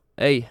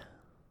Hey,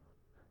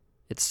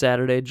 it's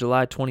Saturday,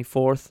 July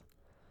 24th.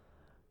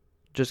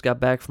 Just got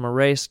back from a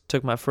race,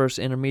 took my first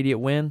intermediate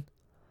win.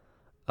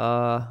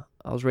 I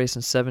was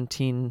racing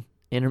 17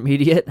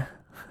 intermediate.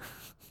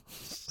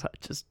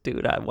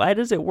 Why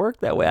does it work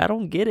that way? I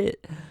don't get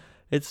it.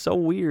 It's so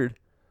weird.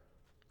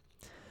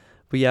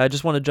 But yeah, I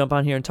just want to jump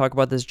on here and talk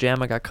about this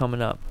jam I got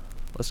coming up.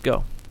 Let's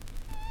go.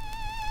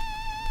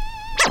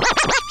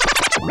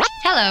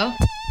 Hello.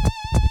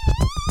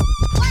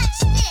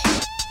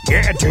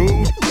 Yeah,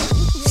 dude.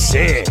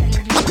 Sick.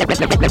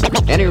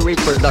 Any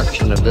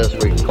reproduction of this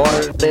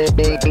recorded.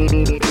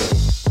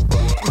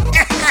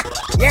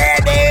 Yeah,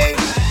 dude.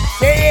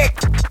 Sick.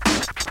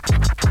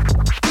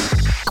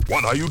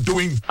 What are you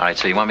doing? All right,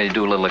 so you want me to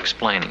do a little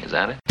explaining, is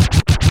that it?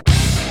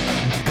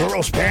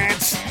 Girls'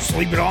 pants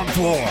sleeping on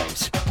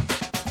floors.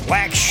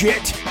 Black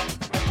shit.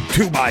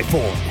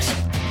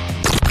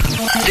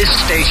 2x4s. This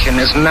station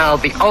is now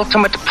the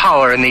ultimate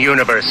power in the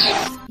universe.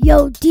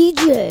 Yo,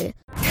 DJ.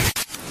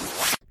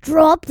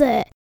 Drop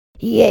that.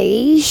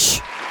 Yeesh.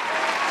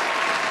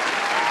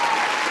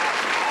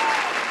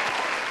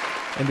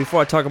 And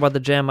before I talk about the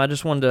jam, I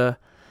just wanted to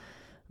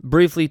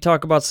briefly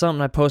talk about something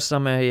I posted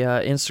on my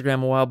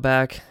Instagram a while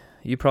back.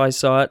 You probably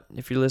saw it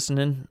if you're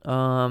listening.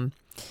 Talk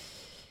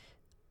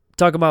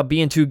about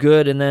being too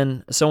good, and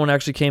then someone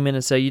actually came in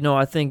and said,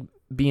 I think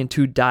being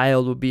too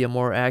dialed would be a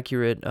more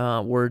accurate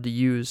word to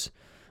use,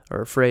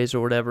 or a phrase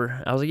or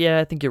whatever. I was like, yeah,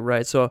 I think you're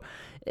right. So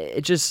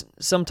it just,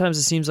 sometimes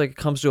it seems like it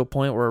comes to a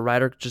point where a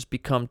rider could just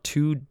become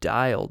too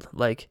dialed.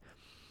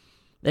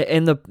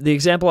 And the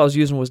example I was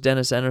using was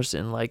Dennis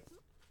Anderson.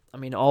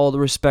 All the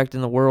respect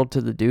in the world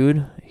to the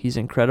dude. He's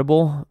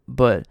incredible.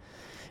 But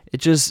it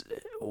just,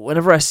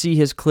 whenever I see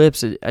his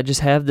clips, I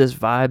just have this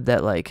vibe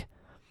that, I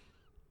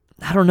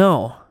don't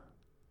know.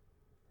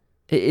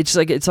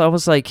 It's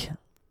almost like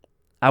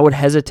I would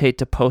hesitate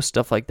to post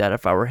stuff like that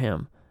if I were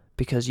him,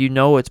 because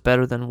it's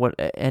better than what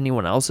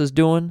anyone else is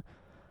doing.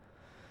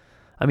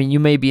 I mean,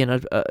 you may be in a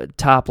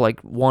top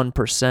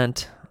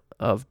 1%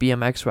 of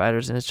BMX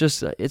riders, and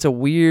it's a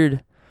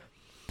weird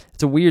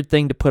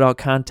thing to put out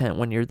content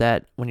when you're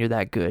that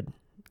good,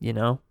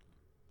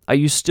 Are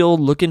you still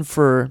looking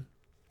for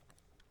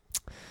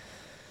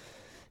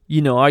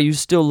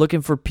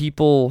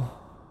people?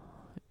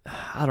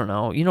 I don't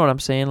know. You know what I'm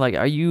saying?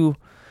 Are you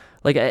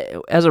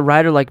as a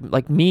rider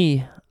like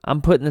me,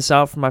 I'm putting this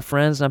out for my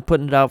friends, and I'm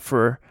putting it out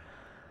for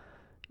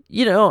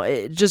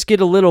just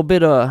get a little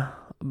bit of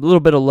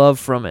love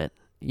from it,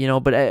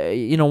 but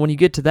when you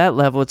get to that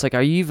level, it's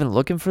are you even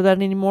looking for that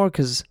anymore?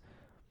 Because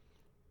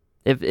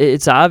if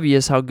it's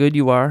obvious how good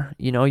you are,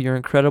 you're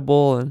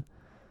incredible, and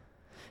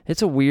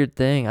it's a weird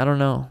thing. I don't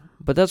know,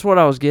 but that's what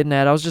I was getting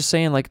at. I was just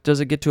saying,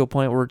 does it get to a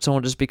point where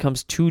someone just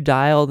becomes too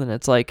dialed, and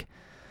it's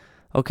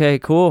okay,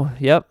 cool,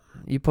 yep,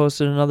 you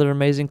posted another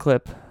amazing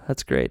clip,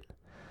 that's great,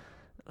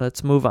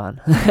 let's move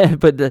on.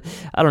 But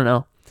I don't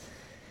know.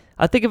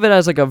 I think of it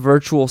as a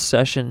virtual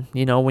session,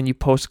 when you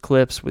post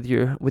clips with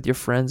your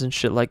friends and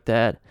shit like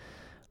that.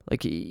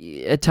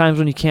 At times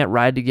when you can't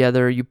ride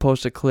together, you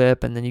post a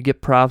clip and then you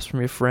get props from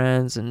your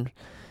friends and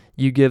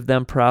you give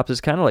them props. It's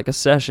kind of like a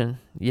session,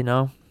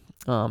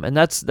 and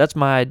that's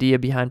my idea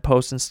behind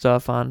posting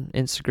stuff on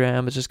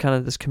Instagram. It's just kind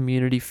of this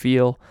community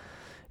feel.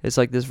 It's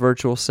like this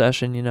virtual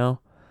session,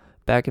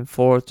 back and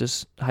forth,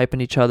 just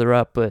hyping each other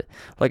up. But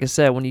like I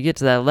said, when you get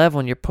to that level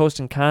and you're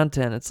posting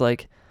content, it's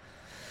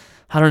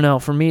I don't know.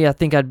 For me, I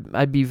think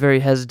I'd be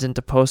very hesitant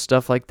to post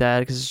stuff like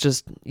that, because it's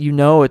just,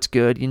 it's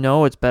good.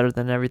 It's better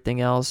than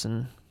everything else,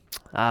 and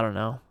I don't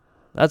know.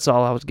 That's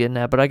all I was getting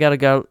at. But I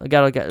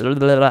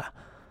gotta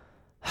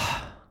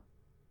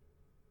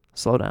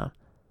slow down.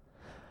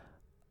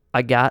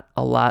 I got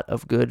a lot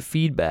of good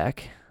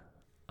feedback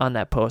on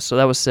that post, so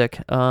that was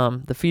sick.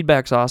 The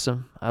feedback's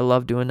awesome. I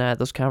love doing that,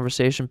 those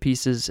conversation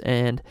pieces,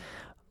 and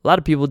a lot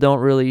of people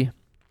aren't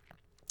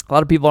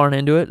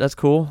into it. That's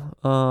cool.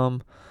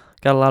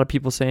 Got a lot of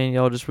people saying,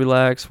 just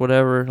relax,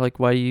 whatever.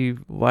 Why are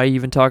you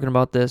even talking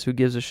about this? Who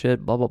gives a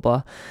shit? Blah, blah,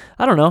 blah.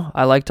 I don't know.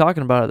 I like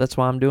talking about it. That's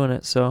why I'm doing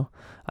it. So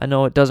I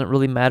know it doesn't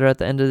really matter at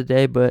the end of the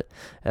day, but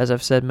as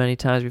I've said many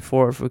times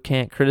before, if we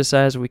can't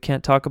criticize, we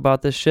can't talk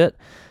about this shit,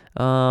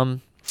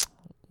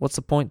 what's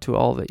the point to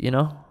all of it,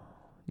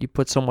 You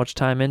put so much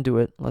time into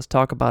it. Let's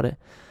talk about it.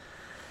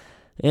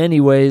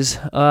 Anyways,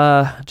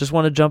 just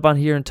want to jump on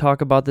here and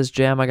talk about this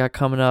jam I got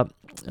coming up.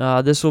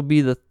 This will be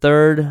the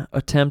third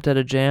attempt at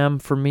a jam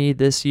for me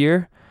this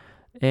year,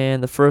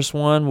 and the first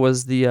one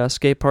was the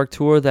skate park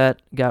tour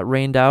that got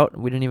rained out.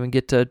 We didn't even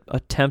get to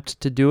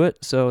attempt to do it,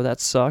 so that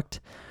sucked.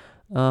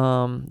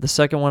 The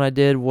second one I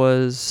did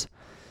was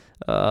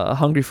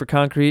Hungry for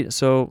Concrete,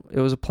 so it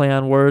was a play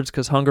on words,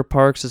 because Hunger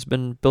Parks has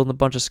been building a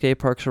bunch of skate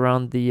parks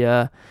around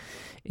the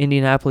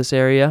Indianapolis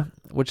area,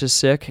 which is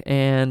sick,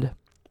 and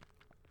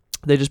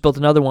they just built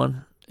another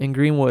one in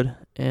Greenwood,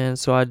 and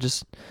so I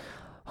just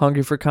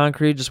Hungry for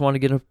Concrete, just want to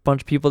get a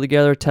bunch of people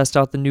together, test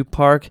out the new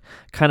park,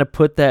 kind of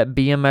put that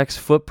BMX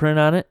footprint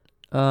on it,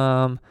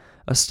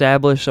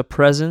 establish a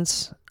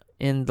presence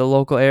in the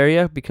local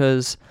area,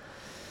 because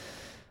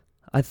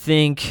I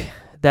think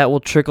that will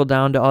trickle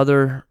down to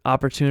other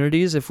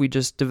opportunities if we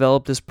just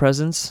develop this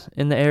presence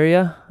in the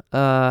area.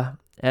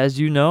 As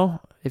you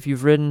know, if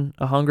you've ridden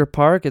a Hunger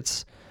Park,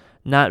 it's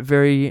not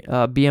very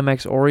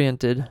BMX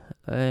oriented,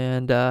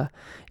 and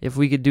if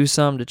we could do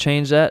something to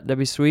change that, that'd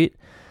be sweet.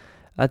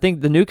 I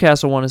think the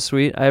Newcastle one is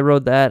sweet. I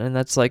rode that, and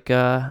that's like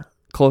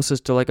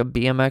closest to like a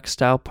BMX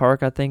style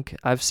park I think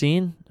I've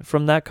seen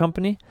from that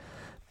company.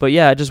 But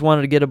yeah, I just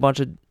wanted to get a bunch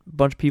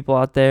of people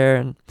out there,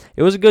 and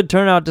it was a good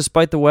turnout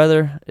despite the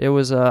weather. It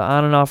was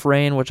on and off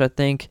rain, which I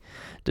think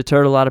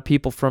deterred a lot of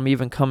people from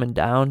even coming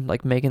down,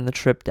 like making the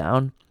trip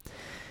down,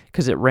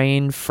 because it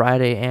rained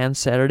Friday and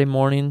Saturday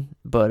morning,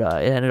 but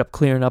it ended up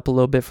clearing up a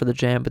little bit for the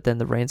jam, but then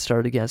the rain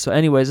started again. So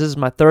anyways, this is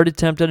my third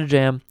attempt at a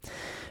jam.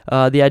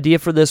 The idea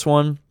for this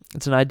one,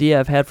 it's an idea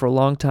I've had for a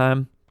long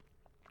time.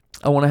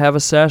 I want to have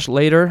a sesh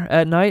later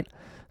at night,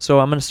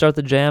 so I'm going to start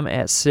the jam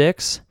at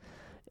 6,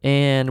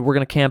 and we're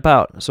going to camp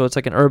out. So it's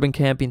like an urban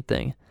camping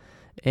thing,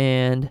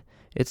 and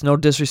it's no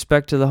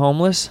disrespect to the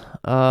homeless.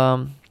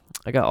 I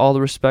got all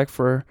the respect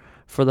for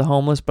the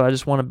homeless, but I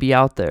just want to be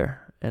out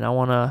there, and I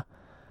want to,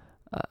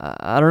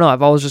 I don't know,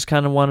 I've always just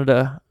kind of wanted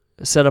to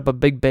set up a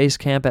big base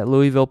camp at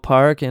Louisville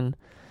Park and,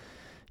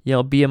 you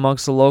know, be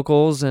amongst the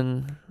locals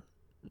and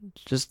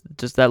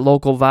just that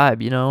local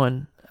vibe, you know,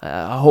 and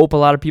I hope a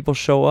lot of people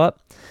show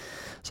up.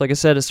 So like I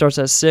said, it starts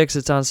at 6.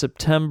 It's on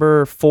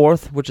September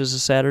 4th, which is a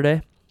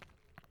Saturday.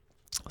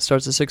 It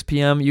starts at 6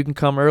 p.m. You can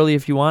come early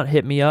if you want.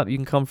 Hit me up. You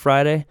can come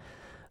Friday.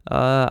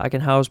 I can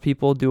house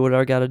people, do what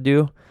I got to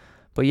do.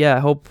 But yeah, I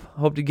hope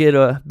to get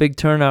a big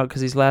turnout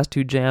because these last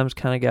 2 jams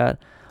kind of got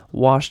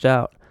washed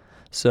out.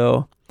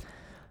 So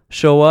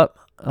show up.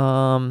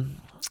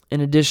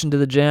 In addition to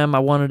the jam, I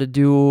wanted to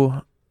do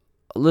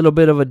a little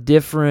bit of a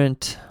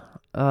different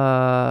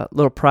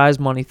little prize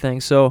money thing.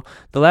 So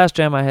the last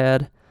jam I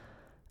had,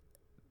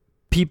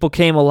 people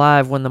came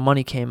alive when the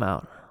money came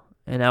out,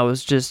 and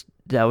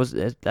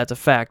that's a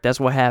fact. That's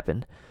what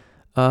happened.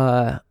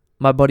 My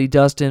buddy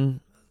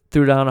Dustin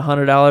threw down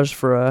 $100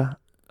 for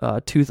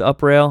a tooth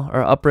uprail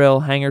or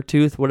uprail hanger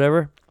tooth,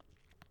 whatever.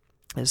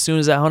 As soon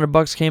as that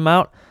 $100 came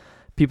out,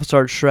 people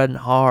started shredding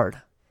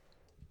hard.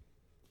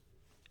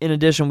 In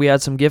addition, we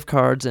had some gift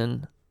cards,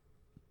 and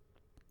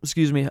as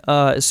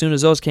soon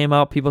as those came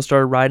out, people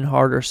started riding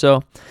harder.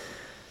 So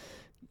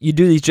you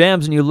do these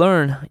jams and you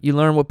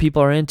learn what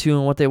people are into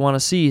and what they want to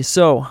see.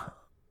 So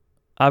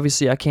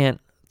obviously I can't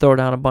throw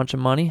down a bunch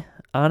of money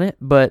on it,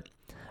 but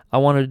I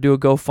wanted to do a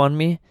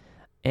GoFundMe,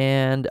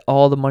 and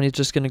all the money is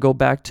just going to go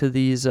back to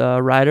these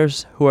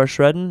riders who are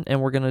shredding,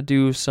 and we're going to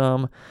do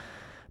some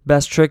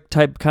best trick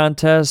type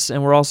contests,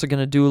 and we're also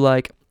going to do,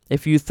 like,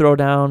 if you throw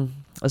down,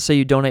 let's say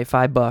you donate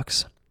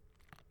 $5,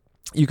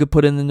 you could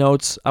put in the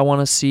notes, I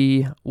want to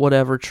see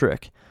whatever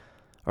trick,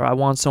 or I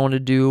want someone to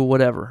do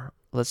whatever.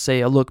 Let's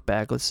say a look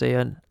back, let's say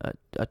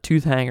a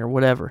tooth hanger,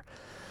 whatever.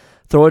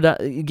 Throw it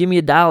down, give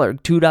me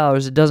 $1,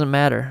 $2, it doesn't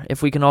matter.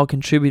 If we can all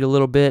contribute a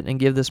little bit and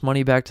give this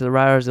money back to the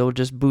riders, it will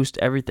just boost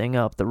everything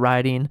up, the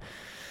riding,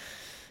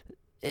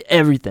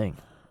 everything.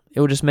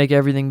 It will just make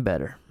everything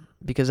better,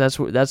 because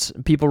that's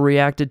people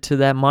reacted to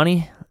that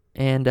money,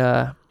 and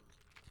I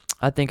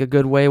think a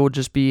good way will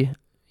just be,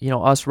 you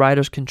know, us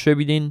riders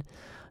contributing.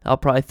 I'll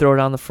probably throw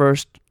down the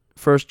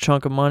first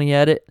chunk of money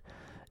at it,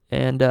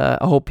 and I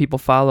hope people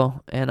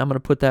follow. And I'm going to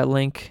put that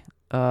link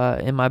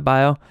in my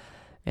bio,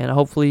 and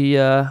hopefully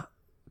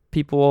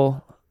people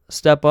will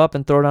step up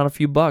and throw down a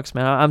few bucks,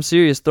 man. I'm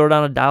serious. Throw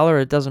down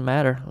 $1. It doesn't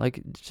matter.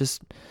 Like,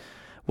 just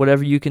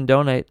whatever you can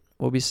donate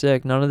will be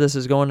sick. None of this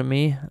is going to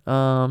me.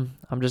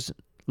 I'm just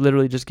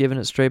literally just giving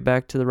it straight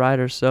back to the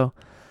riders. So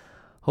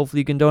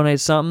hopefully you can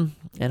donate something,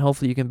 and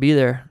hopefully you can be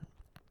there,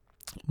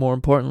 more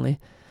importantly.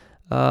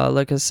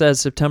 Like I said,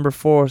 September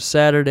 4th,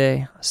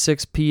 Saturday,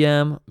 6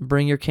 p.m.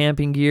 Bring your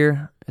camping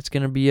gear. It's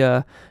going to be,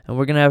 and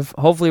we're going to have,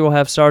 hopefully we'll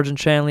have Sergeant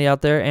Chanley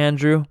out there,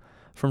 Andrew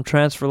from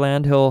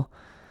Transferland.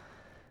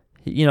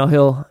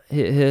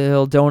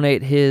 He'll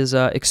donate his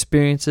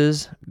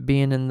experiences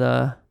being in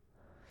the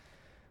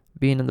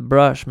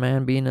brush,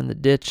 man, being in the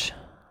ditch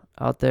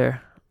out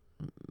there.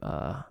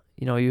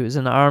 He was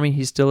in the Army.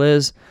 He still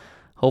is.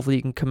 Hopefully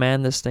he can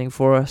command this thing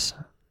for us,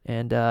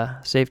 and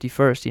safety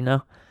first, you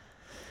know.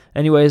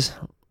 Anyways,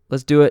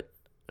 let's do it.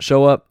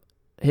 Show up.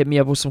 Hit me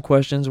up with some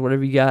questions,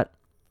 whatever you got.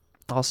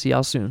 I'll see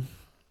y'all soon.